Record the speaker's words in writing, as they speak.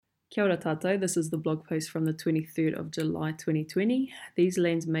Kia ora tātou, this is the blog post from the 23rd of July 2020. These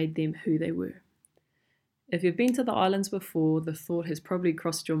lands made them who they were. If you've been to the islands before, the thought has probably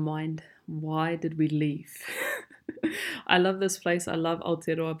crossed your mind, why did we leave? I love this place, I love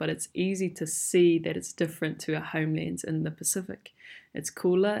Aotearoa, but it's easy to see that it's different to our homelands in the Pacific. It's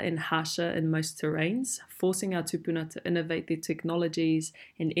cooler and harsher in most terrains, forcing our tupuna to innovate their technologies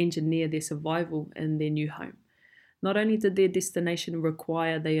and engineer their survival in their new home. Not only did their destination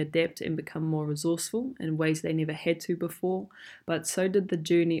require they adapt and become more resourceful in ways they never had to before, but so did the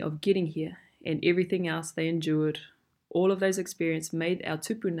journey of getting here and everything else they endured. All of those experiences made our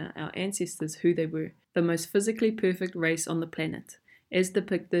tupuna, our ancestors, who they were, the most physically perfect race on the planet, as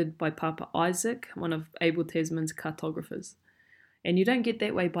depicted by Papa Isaac, one of Abel Tasman's cartographers. And you don't get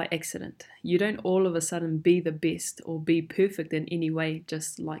that way by accident. You don't all of a sudden be the best or be perfect in any way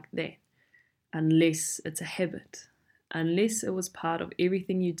just like that, unless it's a habit. Unless it was part of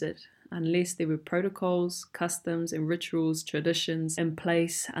everything you did, unless there were protocols, customs, and rituals, traditions in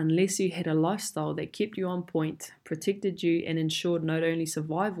place, unless you had a lifestyle that kept you on point, protected you, and ensured not only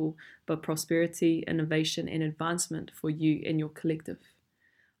survival, but prosperity, innovation, and advancement for you and your collective.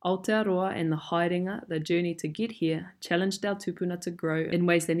 Aotearoa and the haerenga, the journey to get here, challenged our tupuna to grow in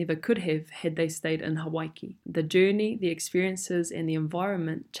ways they never could have had they stayed in Hawaii. The journey, the experiences, and the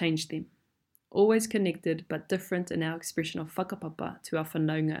environment changed them. Always connected but different in our expression of whakapapa to our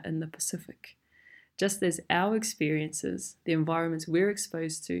whanaunga in the Pacific. Just as our experiences, the environments we're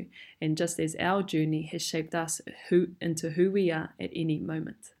exposed to, and just as our journey has shaped us into who we are at any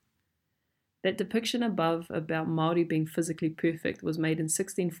moment. That depiction above about Māori being physically perfect was made in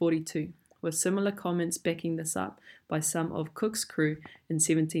 1642, with similar comments backing this up by some of Cook's crew in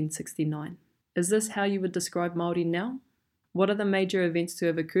 1769. Is this how you would describe Māori now? What are the major events to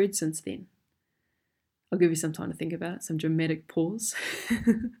have occurred since then? I'll give you some time to think about it, some dramatic pause,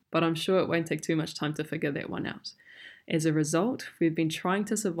 but I'm sure it won't take too much time to figure that one out. As a result, we've been trying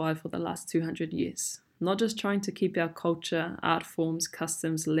to survive for the last 200 years, not just trying to keep our culture, art forms,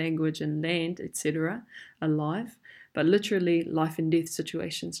 customs, language, and land, etc. alive, but literally life and death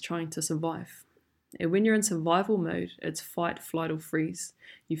situations trying to survive. And when you're in survival mode, it's fight, flight, or freeze.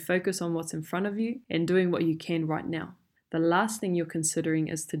 You focus on what's in front of you and doing what you can right now. The last thing you're considering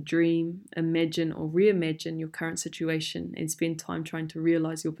is to dream, imagine, or reimagine your current situation and spend time trying to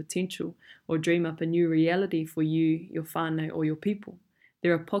realize your potential or dream up a new reality for you, your whānau, or your people.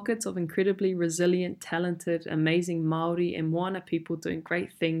 There are pockets of incredibly resilient, talented, amazing Māori and Moana people doing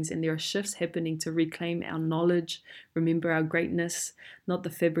great things, and there are shifts happening to reclaim our knowledge, remember our greatness, not the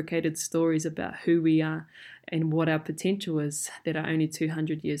fabricated stories about who we are and what our potential is that are only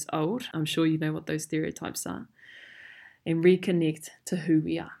 200 years old. I'm sure you know what those stereotypes are. And reconnect to who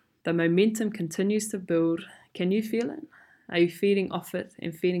we are. The momentum continues to build. Can you feel it? Are you feeding off it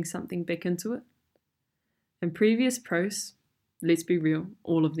and feeding something back into it? In previous posts, let's be real,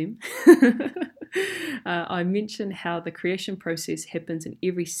 all of them, I mentioned how the creation process happens in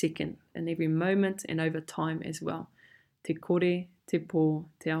every second, in every moment, and over time as well. Te kore, te pō,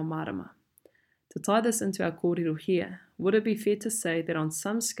 te ao marama. To tie this into our kōrero here, would it be fair to say that on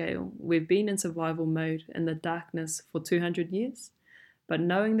some scale, we've been in survival mode in the darkness for 200 years? But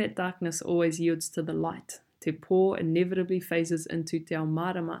knowing that darkness always yields to the light, te pō inevitably phases into te ao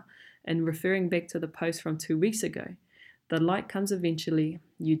marama, and referring back to the post from 2 weeks ago, the light comes eventually,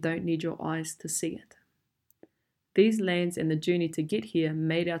 you don't need your eyes to see it. These lands and the journey to get here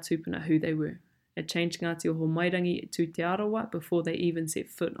made our tupuna who they were. It changed Ngāti Oho Mairangi to Te Arawa before they even set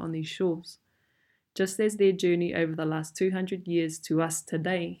foot on these shores. Just as their journey over the last 200 years to us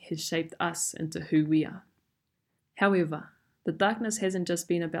today has shaped us into who we are. However, the darkness hasn't just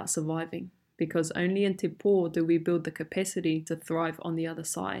been about surviving, because only in Te Pō do we build the capacity to thrive on the other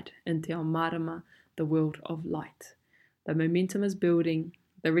side, in Te Ao Marama, the world of light. The momentum is building,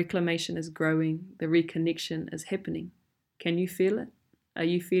 the reclamation is growing, the reconnection is happening. Can you feel it? Are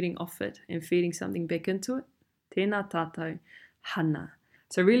you feeding off it and feeding something back into it? Tēnā tātou, hana.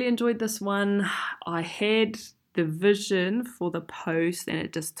 So I really enjoyed this one. I had the vision for the post and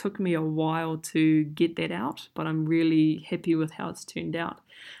it just took me a while to get that out, but I'm really happy with how it's turned out.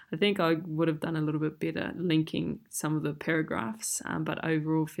 I think I would have done a little bit better linking some of the paragraphs, but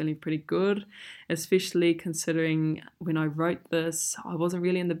overall feeling pretty good, especially considering when I wrote this, I wasn't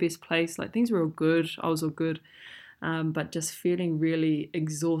really in the best place. Like things were all good, I was all good, but just feeling really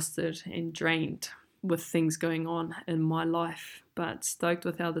exhausted and drained with things going on in my life, but stoked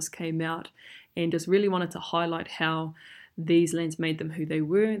with how this came out and just really wanted to highlight how these lands made them who they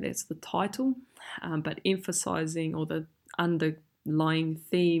were. That's the title, but emphasizing, or the underlying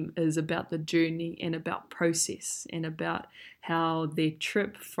theme is about the journey and about process and about how their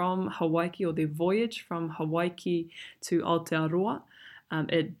trip from Hawaii, or their voyage from Hawaii to Aotearoa,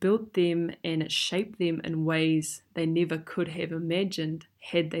 it built them and it shaped them in ways they never could have imagined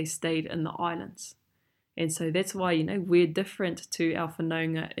had they stayed in the islands. And so that's why, we're different to our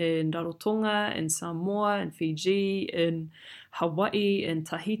whanaunga in Rarotonga, in Samoa, in Fiji, in Hawaii, in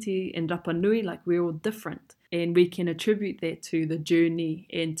Tahiti, in Rapa Nui. Like, we're all different. And we can attribute that to the journey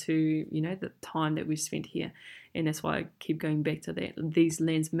and to, the time that we've spent here. And that's why I keep going back to that. These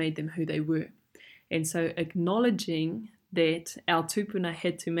lands made them who they were. And so acknowledging that our tupuna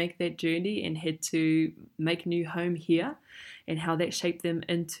had to make that journey and had to make new home here, and how that shaped them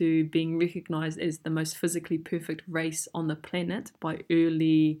into being recognized as the most physically perfect race on the planet by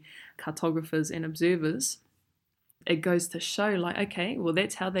early cartographers and observers, it goes to show, like, okay, well,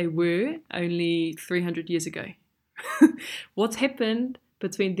 that's how they were only 300 years ago. What's happened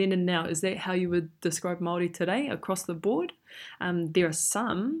between then and now? Is that how you would describe Māori today across the board? There are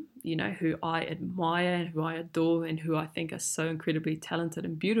some, who I admire, who I adore, and who I think are so incredibly talented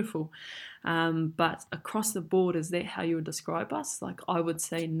and beautiful. But across the board, is that how you would describe us? Like, I would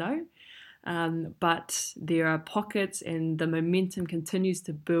say no. But there are pockets, and the momentum continues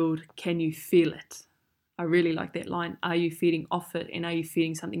to build. Can you feel it? I really like that line. Are you feeding off it, and are you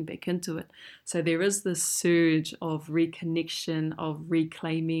feeding something back into it? So there is this surge of reconnection, of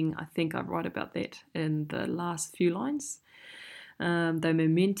reclaiming. I think I write about that in the last few lines. The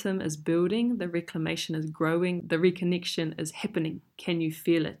momentum is building, the reclamation is growing, the reconnection is happening. Can you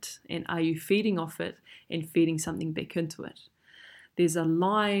feel it? And are you feeding off it and feeding something back into it? There's a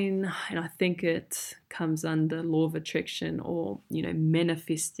line, and I think it comes under law of attraction, or,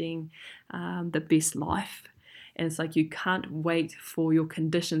 manifesting the best life. And it's like, you can't wait for your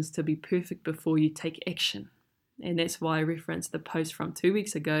conditions to be perfect before you take action. And that's why I referenced the post from 2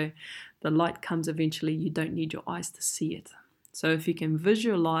 weeks ago. The light comes eventually. You don't need your eyes to see it. So if you can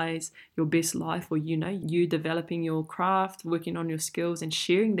visualize your best life, or, you developing your craft, working on your skills and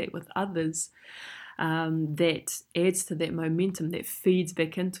sharing that with others, that adds to that momentum, that feeds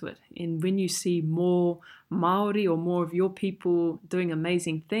back into it. And when you see more Māori or more of your people doing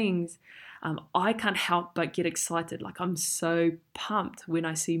amazing things, I can't help but get excited. Like, I'm so pumped when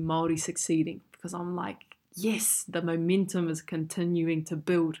I see Māori succeeding, because I'm like, yes, the momentum is continuing to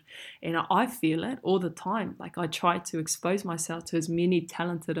build, and I feel it all the time. Like, I try to expose myself to as many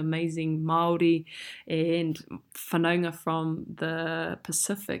talented, amazing Māori and whanaunga from the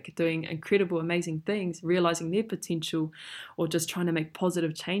Pacific doing incredible, amazing things, realizing their potential, or just trying to make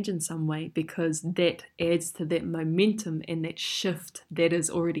positive change in some way, because that adds to that momentum and that shift that is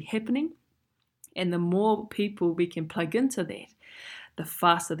already happening. And the more people we can plug into that, the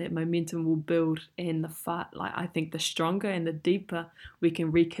faster that momentum will build, and I think the stronger and the deeper we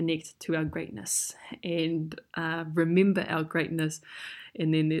can reconnect to our greatness and remember our greatness.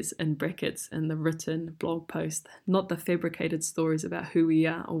 And then there's, in brackets, in the written blog post, not the fabricated stories about who we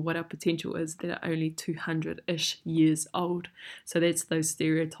are or what our potential is that are only 200-ish years old. So that's those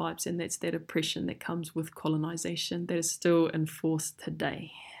stereotypes, and that's that oppression that comes with colonization that is still enforced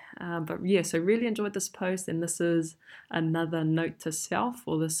today. But yeah, so really enjoyed this post, and this is another note to self,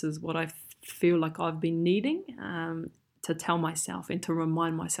 or this is what I feel like I've been needing to tell myself and to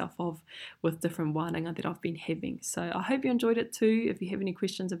remind myself of with different wānanga that I've been having. So I hope you enjoyed it too. If you have any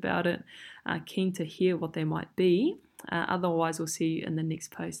questions about it, keen to hear what they might be. Otherwise, we'll see you in the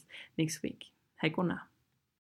next post next week. Hei kona.